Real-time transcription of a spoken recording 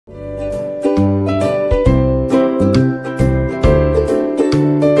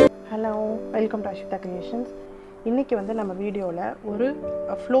Akshita Creations. இன்னைக்கு வந்து நம்ம வீடியோல ஒரு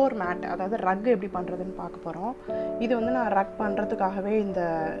ஃப்ளோர் மேட் அதாவது ரக் எப்படி பண்றதுன்னு பார்க்க போறோம். இது வந்து நான் ரக் பண்றதுக்காகவே இந்த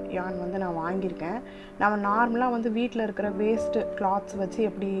yarn வந்து நான் வாங்கியிருக்கேன். நாம நார்மலா வந்து வீட்ல இருக்கிற வேஸ்ட் cloths வச்சு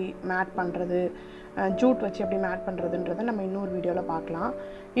எப்படி மேட் பண்றது, ஜூட் வச்சு எப்படி மேட் பண்றதுன்றதை நம்ம இன்னொரு வீடியோல பார்க்கலாம்.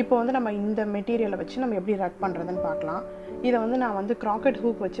 இப்போ வந்து நம்ம இந்த மெட்டீரியலை வச்சு நம்ம எப்படி ரக் பண்றதுன்னு பார்க்கலாம். இதை வந்து நான் வந்து crochet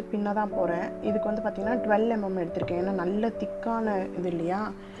hook வச்சு பின்ன தான் போறேன். இதுக்கு வந்து பாத்தீங்கன்னா 12 mm எடுத்திருக்கேன். ஏன்னா நல்ல திக்கான இது இல்லையா,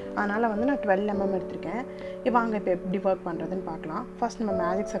 அதனால வந்து நான் 12 mm எடுத்திருக்கேன். இப்போ வாங்க இப்போ எப்படி ஒர்க் பண்றதுன்னு பார்க்கலாம். ஃபர்ஸ்ட் நம்ம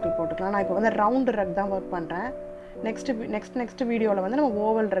மேஜிக் சர்க்கிள் போட்டுக்கலாம். நான் இப்போ வந்து ரவுண்ட் ரக் தான் ஒர்க் பண்றேன். நெக்ஸ்ட் வீடியோவில் வந்து நம்ம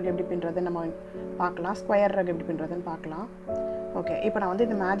ஓவல் ரக் எப்படி பின்னுறது நம்ம பார்க்கலாம், ஸ்கொயர் ரக் எப்படி பின்னுறதுன்னு பார்க்கலாம். ஓகே, இப்போ நான் வந்து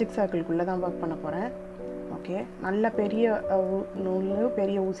இந்த மேஜிக் சர்க்கிள்குள்ளே தான் ஒர்க் பண்ண போகிறேன். ஓகே, நல்ல பெரிய நூல்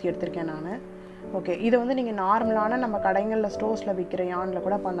பெரிய ஊசி எடுத்திருக்கேன் நான். ஓகே, இதை வந்து நீங்கள் நார்மலான நம்ம கடைகளில் ஸ்டோர்ஸில் விற்கிற யானில்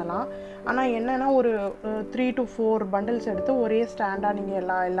கூட பண்ணலாம். ஆனால் என்னென்னா ஒரு 3 to 4 பண்டில்ஸ் எடுத்து ஒரே ஸ்டாண்டாக நீங்கள்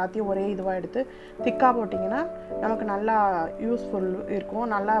எல்லாத்தையும் ஒரே இதுவாக எடுத்து திக்காக போட்டிங்கன்னா நமக்கு நல்லா யூஸ்ஃபுல் இருக்கும்,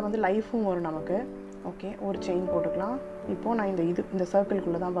 நல்லா வந்து லைஃபும் வரும் நமக்கு. ஓகே, ஒரு செயின் போட்டுக்கலாம். இப்போது நான் இந்த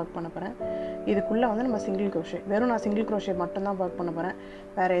சர்க்கிள்குள்ளே தான் ஒர்க் பண்ண போகிறேன். இதுக்குள்ளே வந்து நம்ம சிங்கிள் crochet, வெறும் நான் சிங்கிள் crochet மட்டும்தான் ஒர்க் பண்ண போகிறேன்,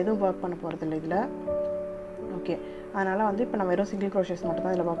 வேறு எதுவும் ஒர்க் பண்ண போகிறதில்ல இதில். ஓகே, அதனால் வந்து இப்போ நான் வெறும் சிங்கிள் crochet மட்டும்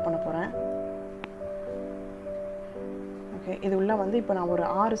தான் இதில் ஒர்க் பண்ண போகிறேன். ஓகே, இது உள்ள வந்து இப்போ நான் ஒரு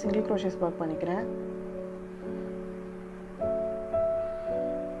 6 சிங்கிள் crochet ஒர்க் பண்ணிக்கிறேன்.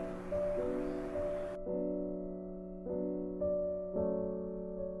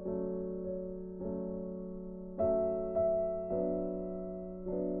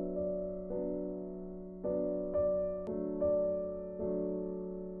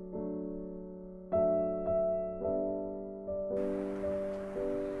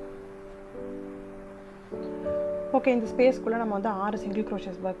 ஓகே, இந்த ஸ்பேஸ்க்குள்ளே நம்ம வந்து 6 சிங்கிள்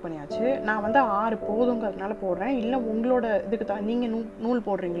crochet ஒர்க் பண்ணியாச்சு. நான் வந்து 6 போதுங்கிறதுனால போடுறேன். இல்லை உங்களோட இதுக்கு நீங்கள் நூல்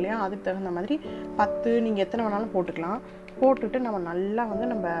போடுறீங்க இல்லையா, அதுக்கு தகுந்த மாதிரி 10 நீங்கள் எத்தனை வேணாலும் போட்டுக்கலாம். போட்டுட்டு நம்ம நல்லா வந்து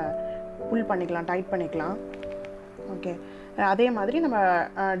நம்ம புல் பண்ணிக்கலாம், டைட் பண்ணிக்கலாம். ஓகே, அதே மாதிரி நம்ம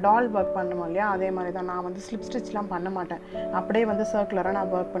டால் ஒர்க் பண்ணோம் இல்லையா, அதே மாதிரி தான். நான் வந்து ஸ்லிப் ஸ்டிச்லாம் பண்ண மாட்டேன், அப்படியே வந்து சர்க்குலராக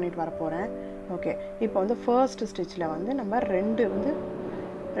நான் ஒர்க் பண்ணிட்டு வர போகிறேன். ஓகே, இப்போ வந்து ஃபர்ஸ்ட் ஸ்டிச்சில் வந்து நம்ம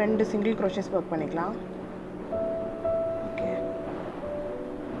ரெண்டு சிங்கிள் crochet ஒர்க் பண்ணிக்கலாம்.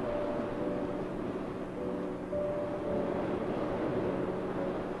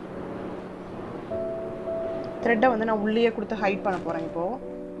 த்ரெட்டை வந்து நான் உள்ளே கொடுத்து ஹைட் பண்ண போகிறேன். இப்போது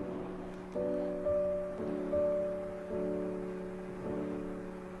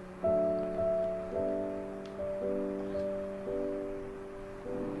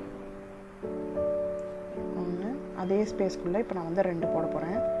அதே ஸ்பேஸ்க்குள்ளே இப்போ நான் வந்து 2 போட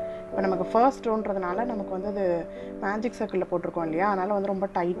போகிறேன். இப்போ நமக்கு ஃபர்ஸ்ட் ரோன்றதுனால நமக்கு வந்து அது மேஜிக் சர்க்கிளில் போட்டிருக்கோம் இல்லையா, அதனால் வந்து ரொம்ப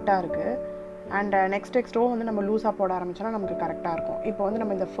டைட்டாக இருக்குது. அண்ட் நெக்ஸ்ட் ரோ வந்து நம்ம லூஸாக போட ஆரம்பிச்சோன்னா நமக்கு கரெக்டாக இருக்கும். இப்போ வந்து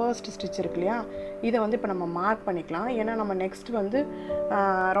நம்ம இந்த ஃபர்ஸ்ட் ஸ்டிச் இருக்கு இல்லையா, இதை வந்து இப்போ நம்ம மார்க் பண்ணிக்கலாம். ஏன்னா நம்ம நெக்ஸ்ட் வந்து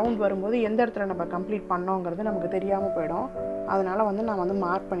ரவுண்ட் வரும்போது எந்த இடத்துல நம்ம கம்ப்ளீட் பண்ணோங்கிறது நமக்கு தெரியாமல் போயிடும். அதனால் வந்து நான் வந்து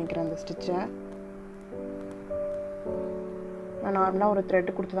மார்க் பண்ணிக்கிறேன் இந்த ஸ்டிச்சை. நான் நார்மலாக ஒரு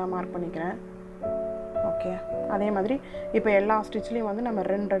த்ரெட் கொடுத்து தான் மார்க் பண்ணிக்கிறேன். ஓகே, அதே மாதிரி இப்போ எல்லா ஸ்டிச்லேயும் வந்து நம்ம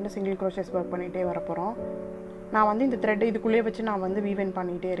ரெண்டு சிங்கிள் crochet ஒர்க் பண்ணிகிட்டே வர போகிறோம். நான் வந்து இந்த த்ரெட் இதுக்குள்ளேயே வச்சு நான் வந்து வீவன்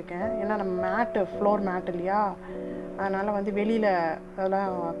பண்ணிகிட்டே இருக்கேன். ஏன்னா நம்ம ஃப்ளோர் மேட் இல்லையா, அதனால் வந்து வெளியில்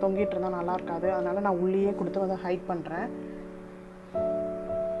அதெல்லாம் தொங்கிட்டு இருந்தால் நல்லா இருக்காது. அதனால் நான் உள்ளேயே கொடுத்து வந்து ஹைட் பண்ணுறேன்.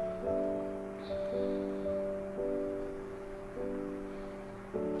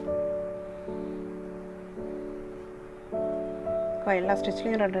 இப்போ எல்லா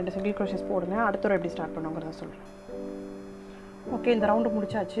ஸ்டிச்லேயும் ரெண்டு சிங்கிள் crochet போடுங்க. அடுத்த ஒரு எப்படி ஸ்டார்ட் பண்ணுங்கிறத சொல்கிறேன். ஓகே, இந்த ரவுண்டு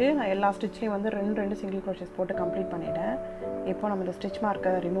முடிச்சாச்சு. நான் எல்லா ஸ்டிச்லேயும் வந்து ரெண்டு சிங்கிள் crochet போட்டு கம்ப்ளீட் பண்ணிவிட்டேன். இப்போ நம்ம இந்த ஸ்டிச்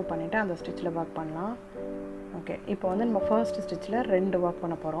மார்க்கை ரிமூவ் பண்ணிவிட்டு அந்த ஸ்டிச்சில் ஒர்க் பண்ணலாம். ஓகே, இப்போ வந்து நம்ம ஃபர்ஸ்ட் ஸ்டிச்சில் 2 ஒர்க்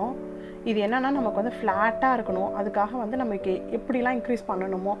பண்ண போகிறோம். இது என்னென்னா நமக்கு வந்து ஃப்ளாட்டாக இருக்கணும். அதுக்காக வந்து நமக்கு எப்படிலாம் இன்க்ரீஸ்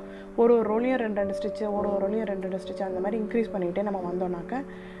பண்ணணுமோ ஒரு ரோலையும் ரெண்டு ஸ்டிச்சு, ஒரு ரோலையும் ரெண்டு ஸ்டிச்சு, அந்த மாதிரி இன்க்ரீஸ் பண்ணிகிட்டே நம்ம வந்தோம்னாக்க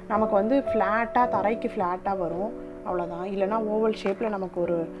நமக்கு வந்து ஃப்ளாட்டாக தரைக்கு ஃப்ளாட்டாக வரும். அவ்வளோதான். இல்லைனா ஓவல் ஷேப்பில் நமக்கு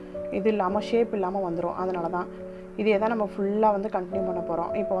ஒரு இது இல்லாமல் ஷேப் இல்லாமல் வந்துடும். அதனால தான் இதே தான் நம்ம ஃபுல்லாக வந்து கண்டினியூ பண்ண போகிறோம்.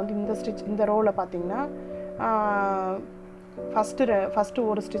 இப்போ வந்து இந்த ரோவில் பார்த்திங்கன்னா ஃபஸ்ட்டு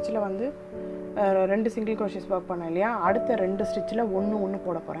ஒரு ஸ்டிச்சில் வந்து 2 சிங்கிள் crochet ஒர்க் பண்ணேன் இல்லையா, அடுத்த 2 ஸ்டிச்சில் ஒன்று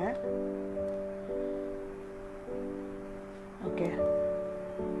போட போகிறேன். ஓகே,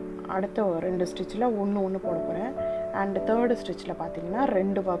 அடுத்த 2 ஸ்டிச்சில் ஒன்று போட போகிறேன். அண்ட் தேர்டு ஸ்டிச்சில் பார்த்திங்கன்னா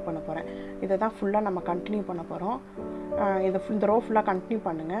 2 ஒர்க் பண்ண போகிறேன். இதை தான் ஃபுல்லாக நம்ம கண்டினியூ பண்ண போகிறோம். இந்த ரோ ஃபுல்லாக கண்டினியூ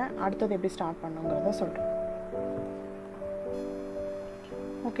பண்ணுங்கள். அடுத்தது எப்படி ஸ்டார்ட் பண்ணுங்கிறத சொல்கிறேன்.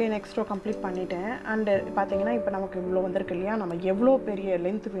 ஓகே, நெக்ஸ்ட் ரோ கம்ப்ளீட் பண்ணிட்டேன். அண்டு பார்த்தீங்கன்னா இப்போ நமக்கு இவ்வளோ வந்திருக்கு இல்லையா, நம்ம எவ்வளோ பெரிய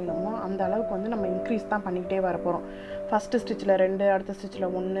லென்த் வேணுமோ அந்த அளவுக்கு வந்து நம்ம இன்க்ரீஸ் தான் பண்ணிக்கிட்டே வர போகிறோம். ஃபஸ்ட்டு ஸ்டிச்சில் 2, அடுத்த ஸ்டிச்சில்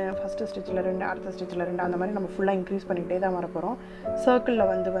 1, ஃபஸ்ட்டு ஸ்டிச்சில் 2, அடுத்த ஸ்டிச்சில் 2, அந்த மாதிரி நம்ம ஃபுல்லாக இன்க்ரீஸ் பண்ணிக்கிட்டே தான் வர போகிறோம். சர்க்கிளில்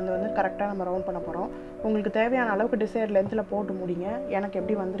வந்து கரெக்டாக நம்ம ரவுண்ட் பண்ண போகிறோம். உங்களுக்கு தேவையான அளவுக்கு டிசைர் லென்த்தில் போட்டு முடிங்க. எனக்கு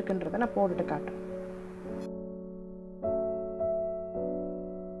எப்படி வந்திருக்குன்றதை நான் போட்டுட்டு காட்டுறேன்.